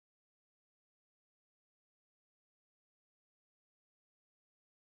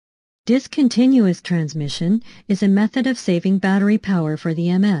Discontinuous transmission is a method of saving battery power for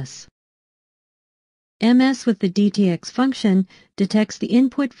the MS. MS with the DTX function detects the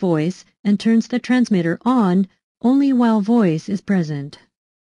input voice and turns the transmitter on only while voice is present.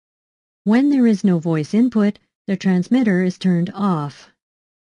 When there is no voice input, the transmitter is turned off.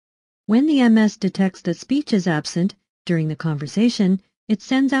 When the MS detects that speech is absent during the conversation, it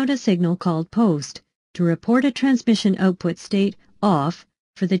sends out a signal called post to report a transmission output state off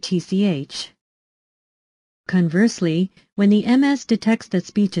for the TCH. Conversely, when the MS detects that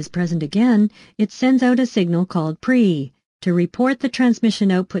speech is present again, it sends out a signal called pre to report the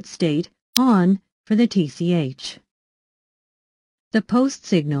transmission output state on for the TCH. The post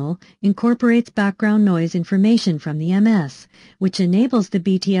signal incorporates background noise information from the MS, which enables the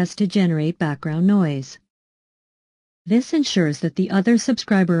BTS to generate background noise. This ensures that the other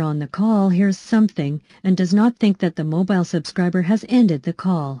subscriber on the call hears something and does not think that the mobile subscriber has ended the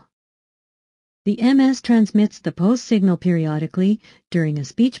call. The MS transmits the post signal periodically during a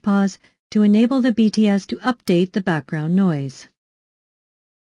speech pause to enable the BTS to update the background noise.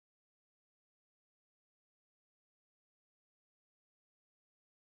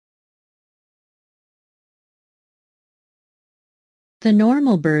 The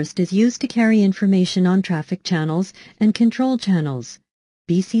normal burst is used to carry information on traffic channels and control channels,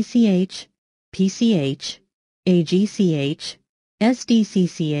 BCCH, PCH, AGCH,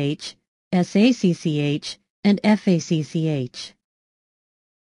 SDCCH, SACCH, and FACCH.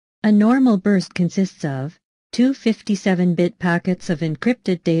 A normal burst consists of two 57-bit packets of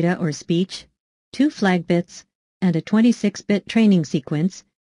encrypted data or speech, two flag bits, and a 26-bit training sequence,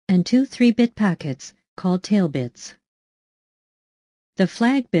 and two 3-bit packets called tail bits. The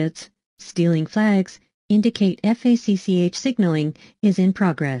flag bits, stealing flags, indicate FACCH signaling is in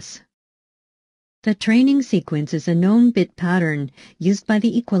progress. The training sequence is a known bit pattern used by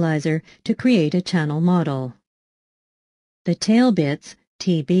the equalizer to create a channel model. The tail bits,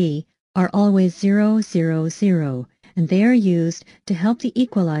 TB, are always 0, 0, 0, and they are used to help the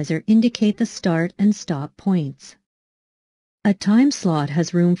equalizer indicate the start and stop points. A time slot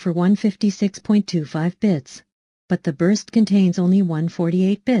has room for 156.25 bits, but the burst contains only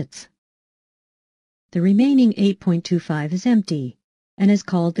 148 bits. The remaining 8.25 is empty and is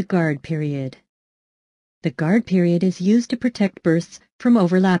called the guard period. The guard period is used to protect bursts from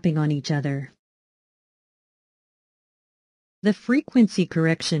overlapping on each other. The frequency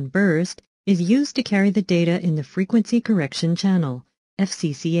correction burst is used to carry the data in the frequency correction channel,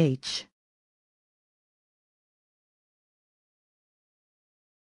 FCCH.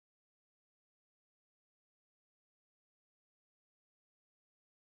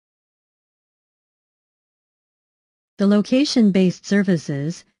 The location-based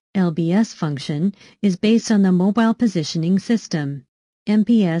services, LBS function, is based on the Mobile Positioning System,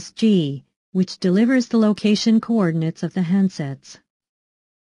 MPSG, which delivers the location coordinates of the handsets.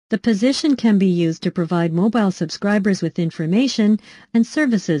 The position can be used to provide mobile subscribers with information and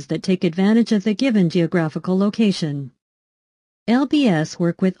services that take advantage of the given geographical location. LBS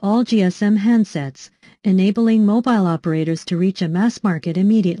work with all GSM handsets, enabling mobile operators to reach a mass market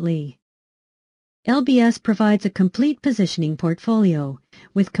immediately. LBS provides a complete positioning portfolio,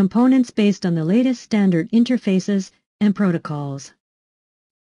 with components based on the latest standard interfaces and protocols.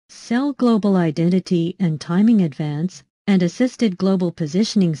 Cell Global Identity and Timing Advance and Assisted Global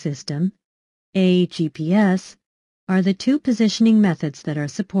Positioning System, AGPS, are the two positioning methods that are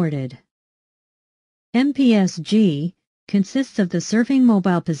supported. MPSG consists of the Serving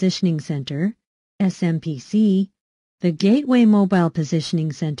Mobile Positioning Center, SMPC, the Gateway Mobile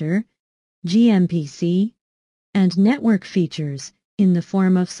Positioning Center, GMPC, and network features in the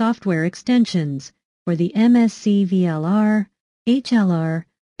form of software extensions for the MSC VLR, HLR,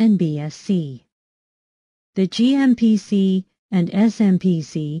 and BSC. The GMPC and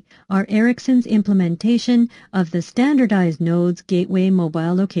SMPC are Ericsson's implementation of the standardized nodes Gateway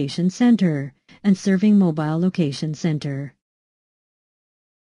Mobile Location Center and Serving Mobile Location Center.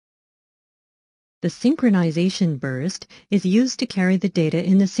 The synchronization burst is used to carry the data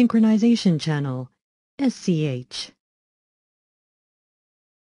in the synchronization channel, SCH.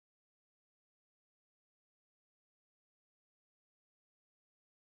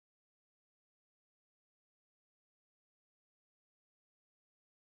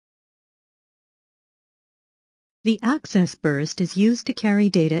 The access burst is used to carry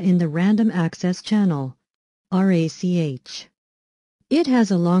data in the random access channel, RACH. It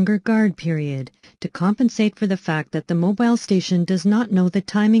has a longer guard period to compensate for the fact that the mobile station does not know the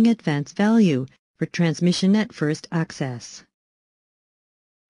timing advance value for transmission at first access.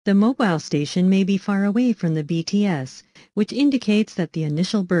 The mobile station may be far away from the BTS, which indicates that the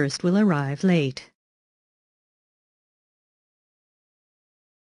initial burst will arrive late.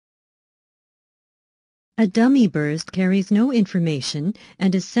 A dummy burst carries no information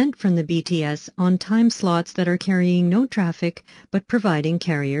and is sent from the BTS on time slots that are carrying no traffic but providing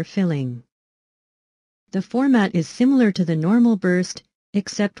carrier filling. The format is similar to the normal burst,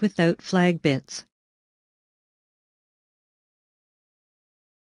 except without flag bits.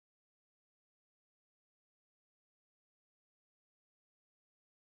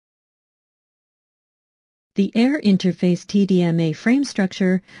 The air interface TDMA frame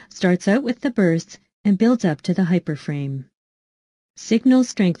structure starts out with the bursts and builds up to the hyperframe. Signal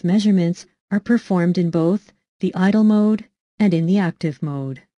strength measurements are performed in both the idle mode and in the active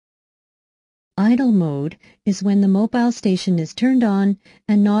mode. Idle mode is when the mobile station is turned on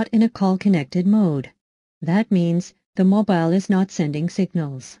and not in a call-connected mode. That means the mobile is not sending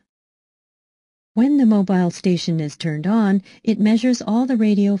signals. When the mobile station is turned on, it measures all the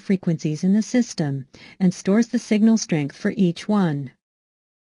radio frequencies in the system and stores the signal strength for each one.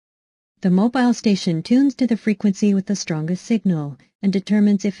 The mobile station tunes to the frequency with the strongest signal and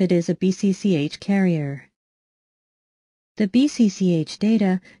determines if it is a BCCH carrier. The BCCH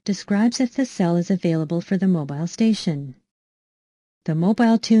data describes if the cell is available for the mobile station. The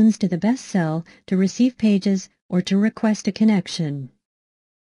mobile tunes to the best cell to receive pages or to request a connection.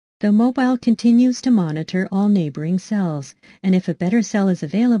 The mobile continues to monitor all neighboring cells, and if a better cell is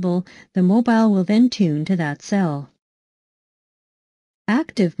available, the mobile will then tune to that cell.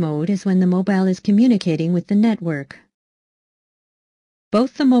 Active mode is when the mobile is communicating with the network.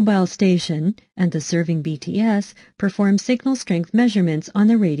 Both the mobile station and the serving BTS perform signal strength measurements on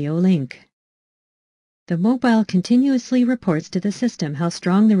the radio link. The mobile continuously reports to the system how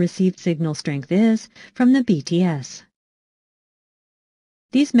strong the received signal strength is from the BTS.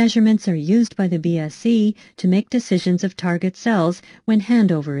 These measurements are used by the BSC to make decisions of target cells when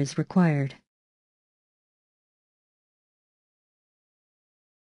handover is required.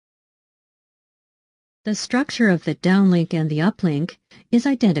 The structure of the downlink and the uplink is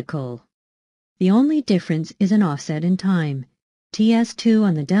identical. The only difference is an offset in time. TS2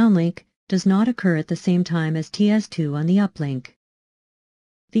 on the downlink does not occur at the same time as TS2 on the uplink.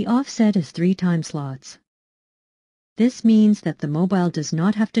 The offset is 3 time slots. This means that the mobile does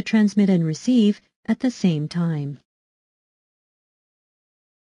not have to transmit and receive at the same time.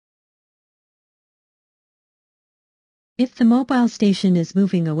 If the mobile station is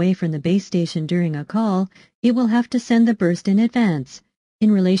moving away from the base station during a call, it will have to send the burst in advance,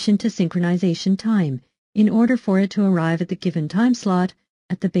 in relation to synchronization time, in order for it to arrive at the given time slot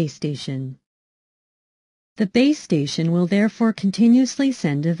at the base station. The base station will therefore continuously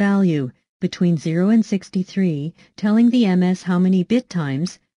send a value between 0 and 63, telling the MS how many bit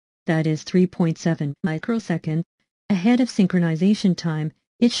times, that is 3.7 microseconds, ahead of synchronization time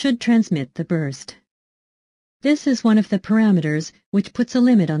it should transmit the burst. This is one of the parameters which puts a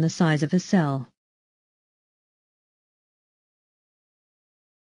limit on the size of a cell.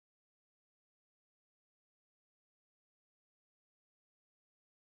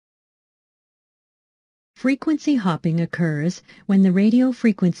 Frequency hopping occurs when the radio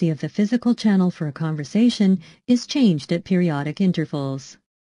frequency of the physical channel for a conversation is changed at periodic intervals.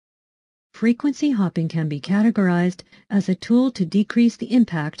 Frequency hopping can be categorized as a tool to decrease the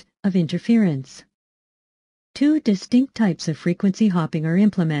impact of interference. 2 distinct types of frequency hopping are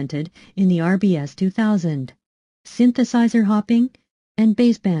implemented in the RBS 2000, synthesizer hopping and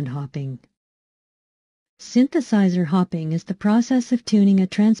baseband hopping. Synthesizer hopping is the process of tuning a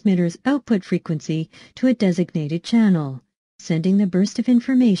transmitter's output frequency to a designated channel, sending the burst of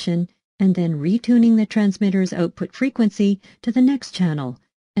information, and then retuning the transmitter's output frequency to the next channel,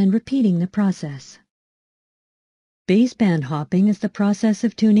 and repeating the process. Baseband hopping is the process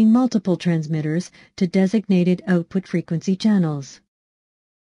of tuning multiple transmitters to designated output frequency channels.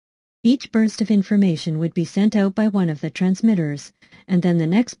 Each burst of information would be sent out by one of the transmitters, and then the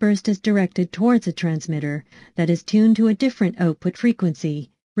next burst is directed towards a transmitter that is tuned to a different output frequency,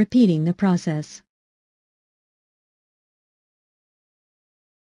 repeating the process.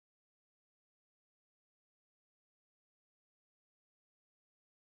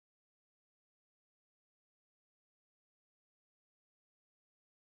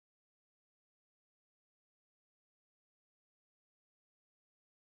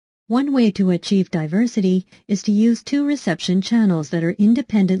 One way to achieve diversity is to use 2 reception channels that are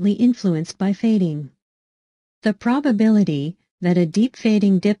independently influenced by fading. The probability that a deep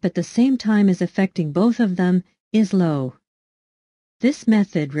fading dip at the same time is affecting both of them is low. This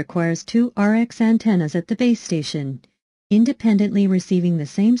method requires 2 RX antennas at the base station, independently receiving the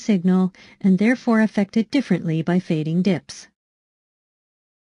same signal and therefore affected differently by fading dips.